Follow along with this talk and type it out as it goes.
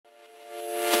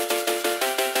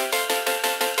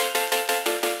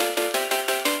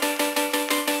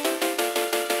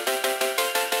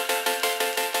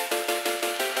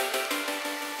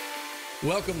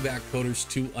Welcome back, coders,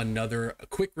 to another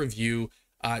quick review.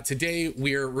 Today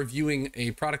we're reviewing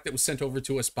a product that was sent over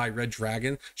to us by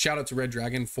Redragon. Shout out to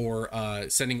Redragon for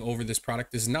sending over this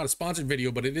product. This is not a sponsored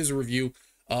video, but it is a review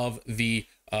of the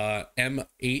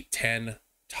M810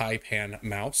 Taipan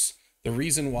mouse. The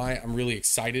reason why I'm really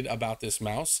excited about this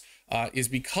mouse is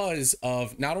because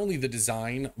of not only the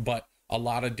design, but a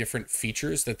lot of different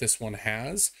features that this one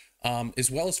has,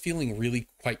 as well as feeling really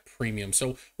quite premium.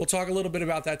 So we'll talk a little bit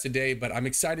about that today, but I'm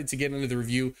excited to get into the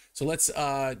review. So let's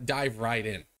dive right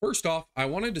in. First off, I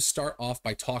wanted to start off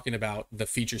by talking about the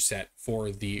feature set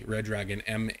for the Redragon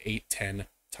M810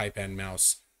 Taipan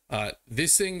mouse.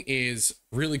 This thing is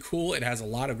really cool. It has a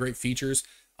lot of great features.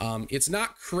 It's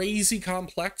not crazy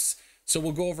complex, so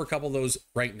we'll go over a couple of those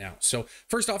right now. So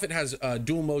first off, it has a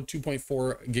dual mode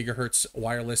 2.4 gigahertz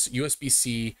wireless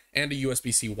USB-C and a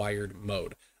USB-C wired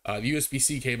mode. The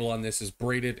USB-C cable on this is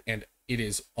braided, and it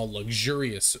is a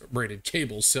luxurious braided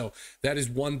cable. So that is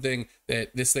one thing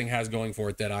that this thing has going for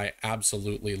it that I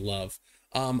absolutely love.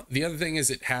 The other thing is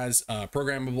it has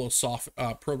programmable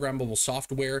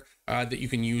software that you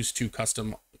can use to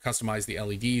customize the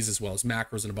LEDs, as well as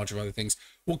macros and a bunch of other things.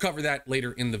 We'll cover that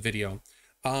later in the video.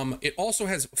 It also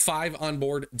has 5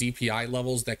 onboard DPI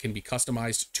levels that can be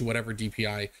customized to whatever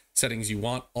DPI settings you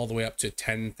want, all the way up to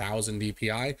 10,000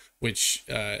 DPI, which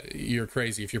you're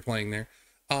crazy if you're playing there.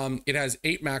 It has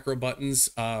 8 macro buttons,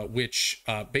 which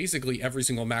basically every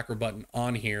single macro button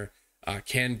on here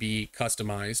can be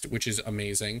customized, which is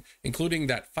amazing, including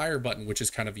that fire button, which is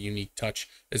kind of a unique touch,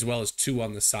 as well as 2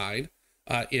 on the side.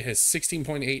 It has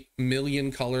 16.8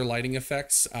 million color lighting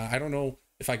effects. I don't know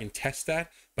if I can test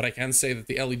that, but I can say that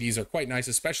the LEDs are quite nice,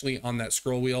 especially on that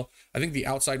scroll wheel. I think the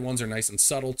outside ones are nice and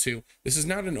subtle too. This is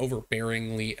not an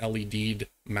overbearingly LED'd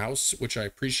mouse, which I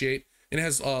appreciate. It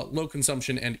has low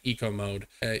consumption and eco mode.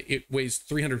 It weighs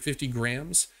 350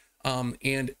 grams,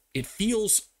 and it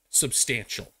feels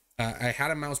substantial. I had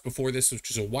a mouse before this,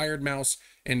 which is a wired mouse,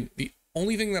 and the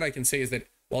only thing that I can say is that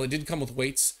while it did come with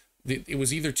weights, it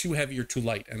was either too heavy or too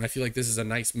light, and I feel like this is a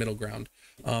nice middle ground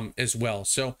as well.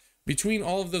 So between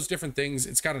all of those different things,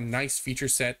 it's got a nice feature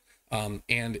set,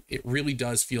 and it really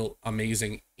does feel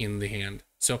amazing in the hand.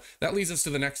 So that leads us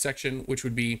to the next section, which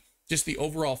would be just the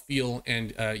overall feel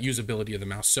and usability of the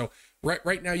mouse. So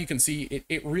right now you can see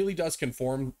it really does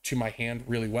conform to my hand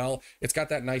really well. It's got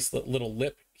that nice little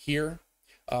lip here,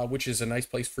 which is a nice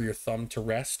place for your thumb to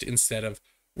rest instead of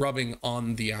rubbing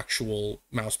on the actual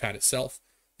mouse pad itself.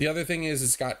 The other thing is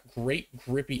it's got great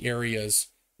grippy areas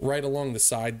right along the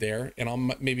side there,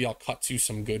 and maybe I'll cut to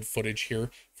some good footage here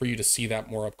for you to see that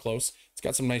more up close. It's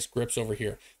got some nice grips over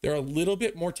here. They're a little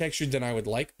bit more textured than I would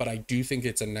like, but I do think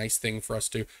it's a nice thing for us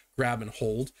to grab and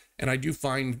hold, and I do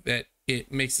find that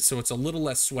it makes it so it's a little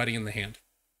less sweaty in the hand.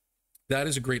 That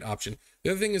is a great option. The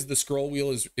other thing is the scroll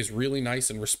wheel is really nice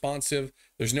and responsive.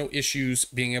 There's no issues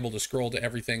being able to scroll to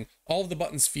everything. All of the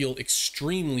buttons feel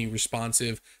extremely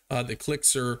responsive. The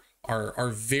clicks are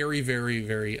very, very,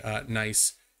 very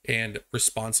nice and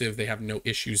responsive. They have no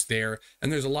issues there,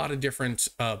 and there's a lot of different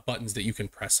buttons that you can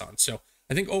press on. So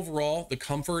I think overall the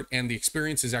comfort and the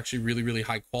experience is actually really, really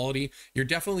high quality. You're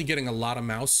definitely getting a lot of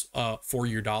mouse for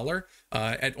your dollar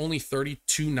at only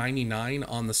 $32.99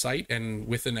 on the site, and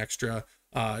with an extra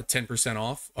 10%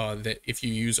 off that if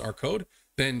you use our code,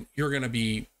 then you're going to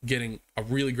be getting a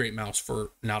really great mouse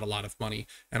for not a lot of money,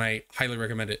 and I highly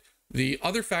recommend it. The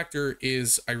other factor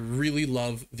is I really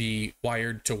love the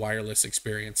wired to wireless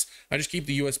experience. I just keep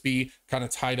the USB kind of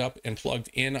tied up and plugged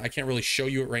in. I can't really show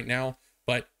you it right now,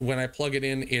 but when I plug it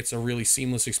in, it's a really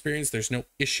seamless experience. There's no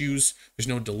issues. There's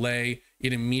no delay.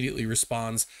 It immediately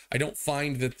responds. I don't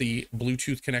find that the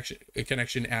Bluetooth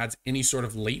connection adds any sort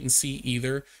of latency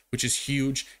either, which is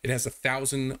huge. It has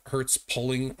 1,000 hertz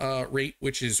polling rate,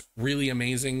 which is really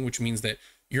amazing, which means that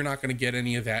you're not going to get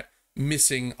any of that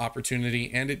missing opportunity,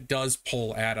 and it does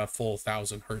pull at a full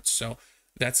 1,000 hertz, so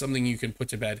that's something you can put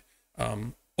to bed.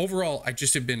 Overall, I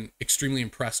just have been extremely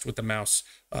impressed with the mouse,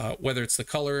 whether it's the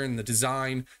color and the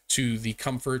design, to the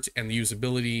comfort and the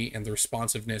usability and the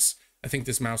responsiveness. I think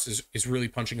this mouse is really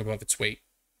punching above its weight.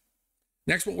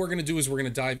 Next, what we're going to do is we're going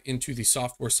to dive into the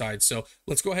software side. So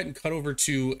let's go ahead and cut over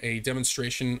to a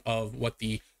demonstration of what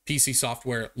the PC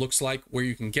software looks like, where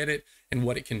you can get it, and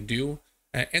what it can do.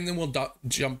 And then we'll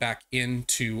jump back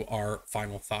into our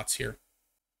final thoughts here.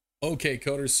 Okay,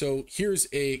 coders, so here's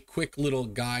a quick little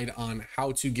guide on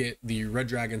how to get the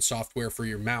Redragon software for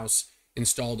your mouse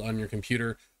installed on your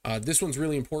computer. This one's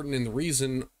really important, and the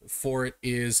reason for it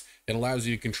is it allows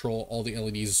you to control all the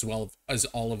LEDs as well as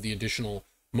all of the additional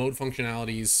mode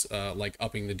functionalities, like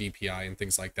upping the DPI and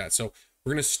things like that. So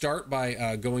We're going to start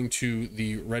by going to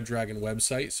the Redragon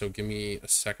website. So give me a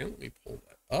second. Let me pull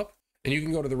that up. And you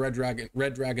can go to the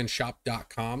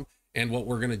redragonshop.com. And what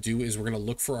we're going to do is we're going to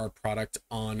look for our product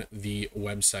on the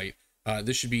website.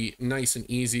 This should be nice and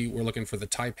easy. We're looking for the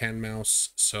Taipan mouse.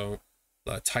 So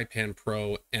the Taipan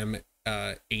Pro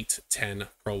M810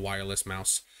 Pro wireless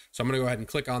mouse. So I'm going to go ahead and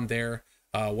click on there.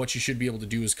 What you should be able to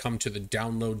do is come to the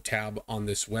download tab on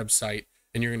this website,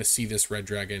 and you're going to see this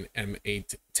Redragon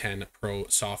M810 Pro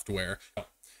software.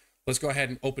 Let's go ahead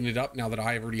and open it up now that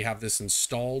I already have this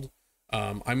installed.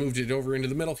 I moved it over into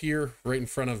the middle here, right in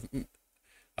front of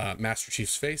Master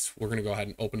Chief's face. We're going to go ahead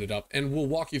and open it up, and we'll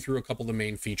walk you through a couple of the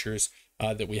main features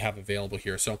that we have available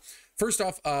here. So first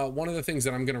off, one of the things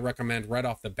that I'm going to recommend right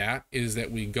off the bat is that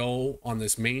we go on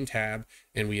this main tab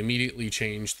and we immediately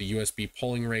change the USB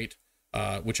polling rate,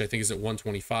 which I think is at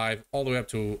 125 all the way up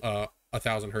to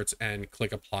 1000 hertz, and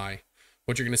click apply.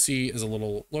 What you're going to see is a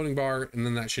little loading bar, and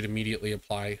then that should immediately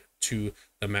apply to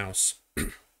the mouse.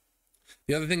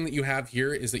 The other thing that you have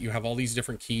here is that you have all these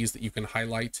different keys that you can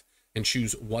highlight and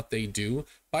choose what they do.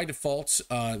 By default,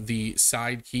 the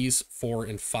side keys 4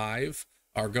 and 5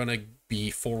 are going to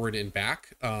be forward and back.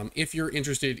 If you're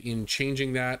interested in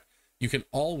changing that, you can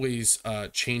always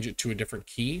change it to a different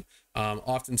key.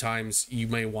 Oftentimes you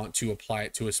may want to apply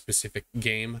it to a specific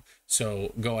game.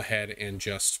 So go ahead and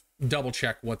just double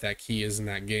check what that key is in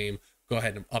that game. Go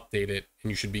ahead and update it, and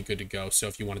you should be good to go. So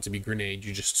if you want it to be grenade,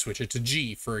 you just switch it to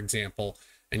G, for example,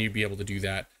 and you'd be able to do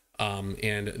that.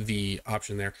 And the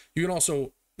option there, you can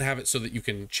also have it so that you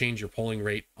can change your polling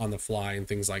rate on the fly and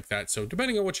things like that. So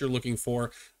depending on what you're looking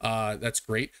for, that's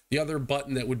great. The other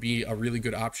button that would be a really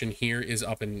good option here is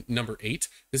up in number 8.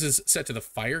 This is set to the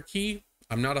fire key.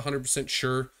 I'm not 100%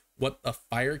 sure what a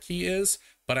fire key is,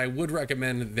 but I would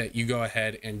recommend that you go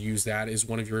ahead and use that as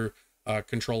one of your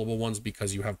controllable ones,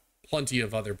 because you have plenty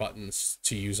of other buttons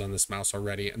to use on this mouse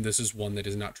already, and this is one that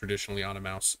is not traditionally on a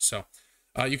mouse. So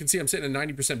you can see I'm sitting at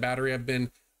 90% battery. I've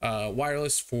been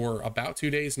wireless for about 2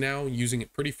 days now, using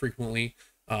it pretty frequently.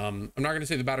 I'm not going to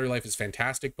say the battery life is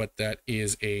fantastic, but that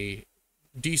is a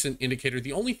decent indicator.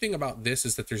 The only thing about this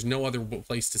is that there's no other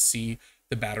place to see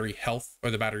the battery health or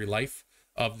the battery life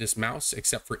of this mouse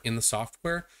except for in the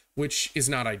software, which is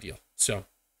not ideal. So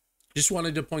just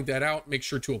wanted to point that out. Make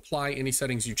sure to apply any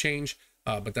settings you change,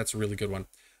 but that's a really good one.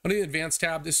 Under the advanced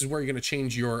tab, this is where you're going to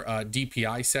change your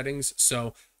DPI settings.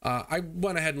 So I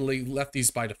went ahead and left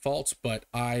these by default, but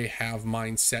I have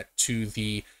mine set to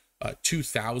the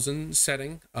 2000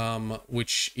 setting,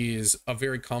 which is a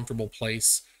very comfortable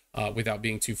place without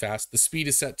being too fast. The speed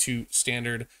is set to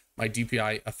standard. My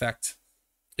DPI effect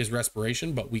is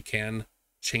respiration, but we can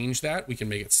change that. We can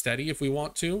make it steady if we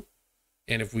want to.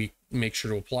 And if we make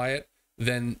sure to apply it,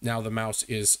 then now the mouse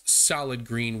is solid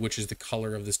green, which is the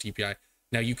color of this DPI.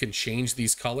 Now you can change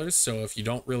these colors. So if you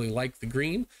don't really like the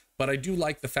green, but I do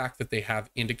like the fact that they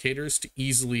have indicators to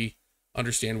easily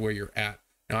understand where you're at.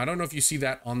 Now, I don't know if you see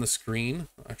that on the screen.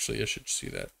 Actually, I should see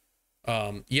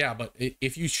that. Yeah, but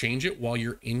if you change it while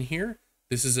you're in here,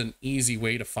 this is an easy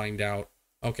way to find out,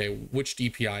 okay, which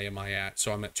DPI am I at?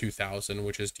 So I'm at 2000,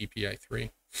 which is DPI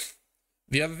 3.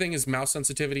 The other thing is mouse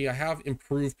sensitivity. I have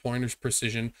improved pointer's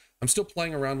precision. I'm still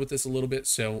playing around with this a little bit,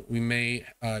 so we may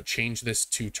change this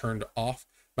to turned off.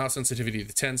 Mouse sensitivity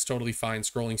to 10 is totally fine.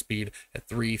 Scrolling speed at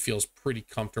 3 feels pretty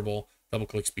comfortable. Double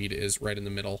click speed is right in the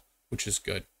middle, which is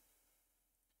good.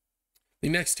 The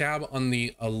next tab on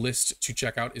the list to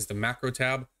check out is the macro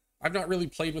tab. I've not really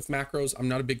played with macros. I'm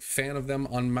not a big fan of them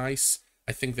on mice.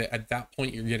 I think that at that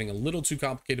point you're getting a little too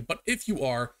complicated, but if you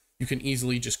are, you can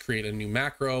easily just create a new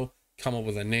macro, come up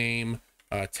with a name,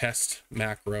 test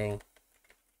macro.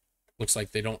 Looks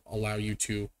like they don't allow you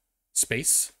to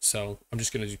space, so I'm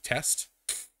just going to do test.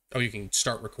 Oh, you can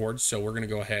start record, so we're going to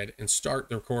go ahead and start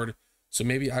the record. So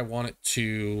maybe I want it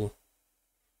to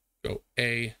go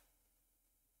A.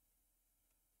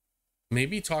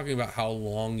 Maybe talking about how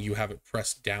long you have it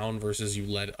pressed down versus you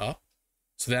led up.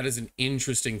 So that is an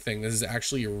interesting thing. This is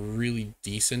actually a really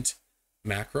decent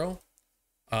macro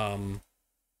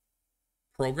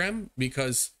program,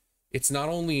 because it's not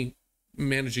only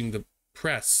managing the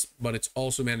press, but it's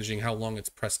also managing how long it's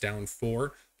pressed down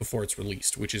for before it's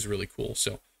released, which is really cool.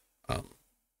 So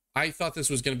I thought this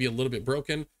was going to be a little bit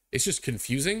broken. It's just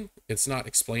confusing. It's not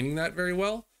explaining that very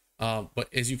well. But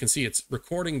as you can see, it's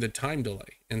recording the time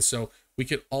delay. And so we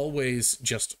could always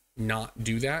just not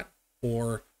do that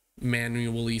or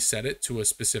manually set it to a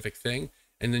specific thing.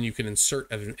 And then you can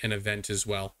insert an event as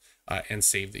well and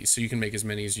save these. So you can make as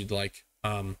many as you'd like.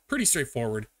 Pretty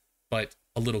straightforward, but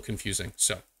a little confusing.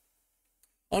 So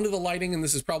onto the lighting, and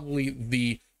this is probably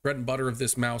the bread and butter of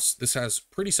this mouse. This has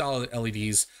pretty solid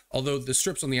LEDs, although the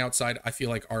strips on the outside I feel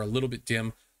like are a little bit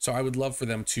dim, so I would love for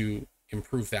them to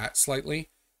improve that slightly.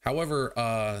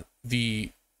 However,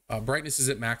 the brightness is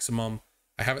at maximum.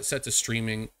 I have it set to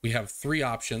streaming. We have 3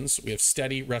 options. We have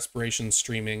steady, respiration,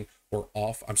 streaming, or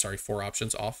off. I'm sorry, 4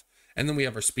 options, off. And then we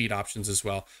have our speed options as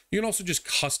well. You can also just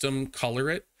custom color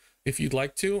it if you'd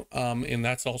like to, and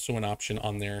that's also an option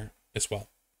on there as well.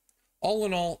 All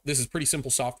in all, this is pretty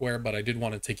simple software, but I did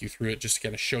want to take you through it just to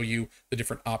kind of show you the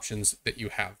different options that you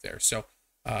have there. So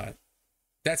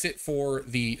that's it for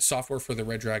the software for the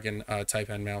Redragon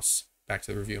Taipan mouse. Back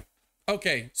to the review.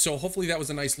 Okay, so hopefully that was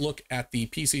a nice look at the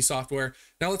PC software.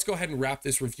 Now let's go ahead and wrap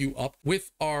this review up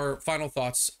with our final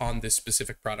thoughts on this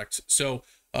specific product. So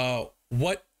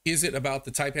what is it about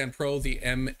the Taipan Pro, the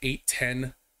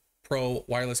M810 Pro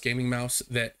wireless gaming mouse,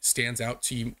 that stands out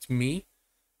to me?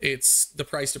 It's the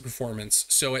price to performance.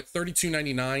 So at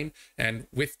 $32.99 and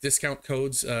with discount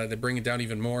codes that bring it down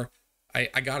even more,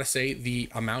 I gotta say the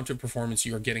amount of performance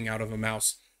you are getting out of a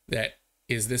mouse that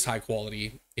is this high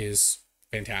quality is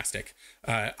fantastic.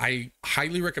 I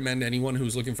highly recommend anyone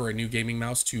who's looking for a new gaming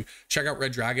mouse to check out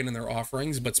Redragon and their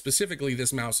offerings, but specifically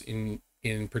this mouse in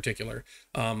particular.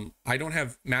 I don't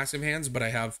have massive hands, but I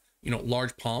have, you know,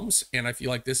 large palms, and I feel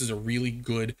like this is a really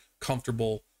good,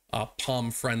 comfortable,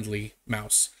 palm friendly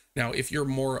mouse. Now, if you're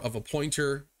more of a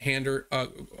pointer hander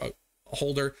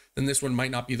holder, then this one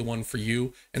might not be the one for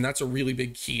you. And that's a really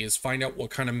big key, is find out what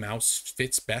kind of mouse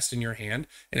fits best in your hand.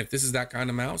 And if this is that kind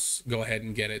of mouse, go ahead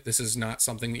and get it. This is not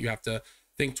something that you have to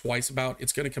think twice about.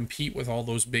 It's going to compete with all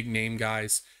those big name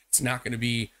guys. It's not going to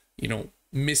be, you know,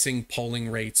 missing polling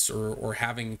rates or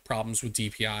having problems with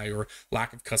DPI or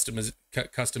lack of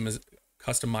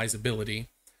customizability.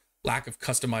 Lack of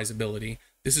customizability.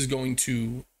 This is going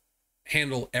to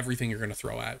handle everything you're going to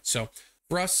throw at. So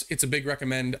for us, it's a big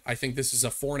recommend. I think this is a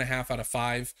 4.5 out of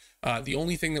 5. The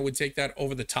only thing that would take that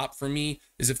over the top for me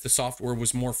is if the software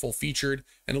was more full featured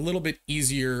and a little bit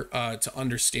easier to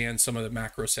understand some of the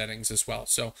macro settings as well.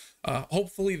 So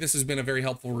hopefully this has been a very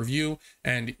helpful review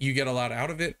and you get a lot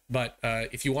out of it. But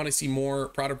if you want to see more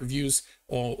product reviews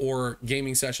or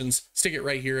gaming sessions, stick it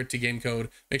right here to GameKO.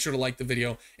 Make sure to like the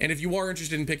video. And if you are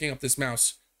interested in picking up this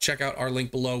mouse, check out our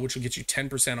link below, which will get you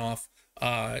 10% off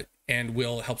and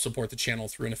will help support the channel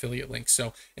through an affiliate link.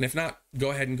 So, and if not,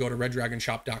 go ahead and go to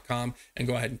reddragonshop.com and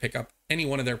go ahead and pick up any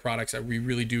one of their products. We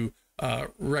really do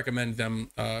recommend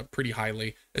them pretty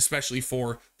highly, especially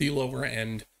for the lower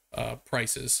end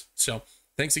prices. So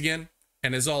thanks again.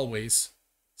 And as always,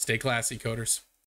 stay classy, coders.